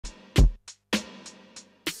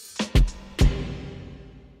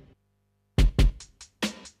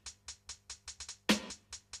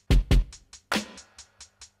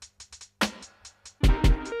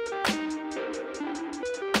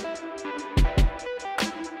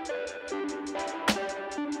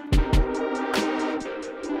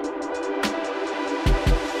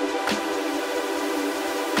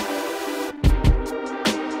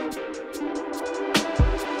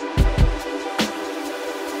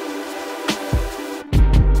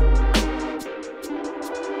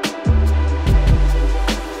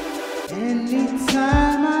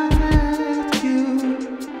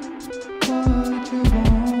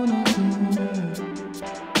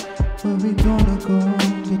wanna go.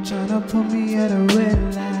 You're tryna put me at a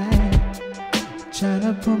red light.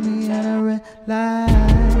 Tryna put me at a red light.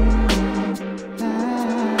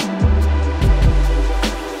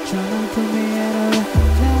 Tryna put me at a red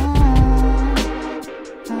light.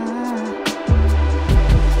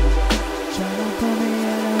 Tryna put me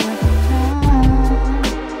at a red light. Tryna put me at a red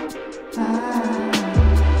light.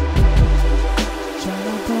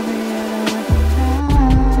 Tryna put me at a red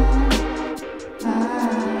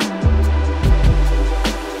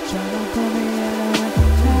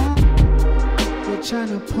light. You're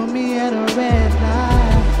tryna put me at a red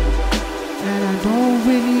light, and I don't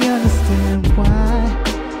really understand why.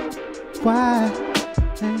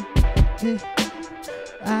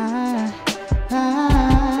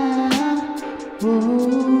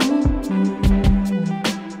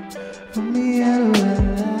 Put me at a red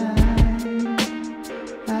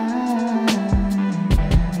light.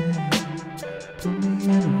 Put me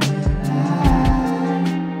at a red light.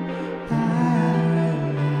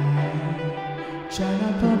 Tryna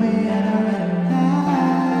put me at a red light.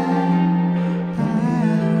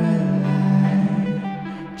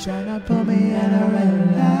 Tryna put me at a red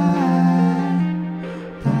light.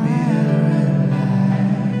 Put me at a red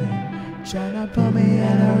light. Tryna put me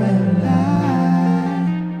at a red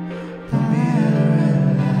light. Put me at a red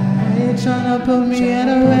light. Why you tryna put me at a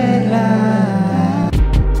red light?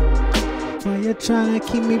 Why you tryna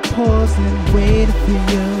keep me pausing, waiting for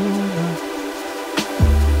you?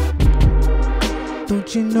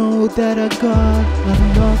 Don't you know that I got a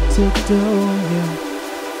lot to do? Yeah.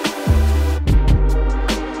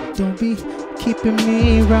 Don't be keeping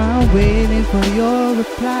me around waiting for your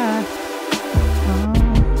reply. Oh,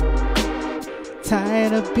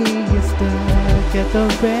 tired of being stuck at the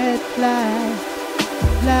red light.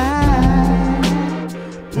 Yeah.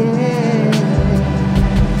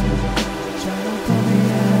 Tryna put me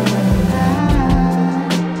at a red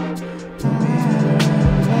light.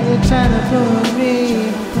 Why you tryna put me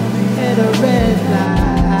at a red light?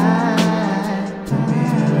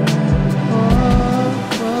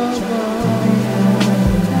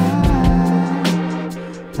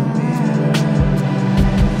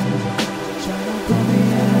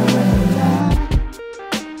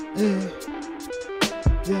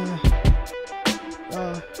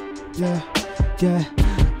 Yeah,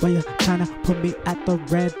 why you tryna put me at the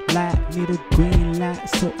red light? Need a green light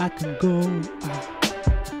so I can go.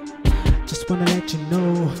 Just wanna let you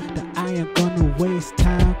know that I ain't gonna waste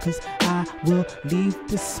time, cause I will leave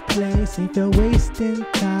this place if you're wasting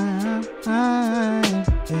time. Yeah.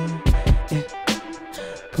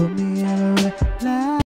 Put me at a red light.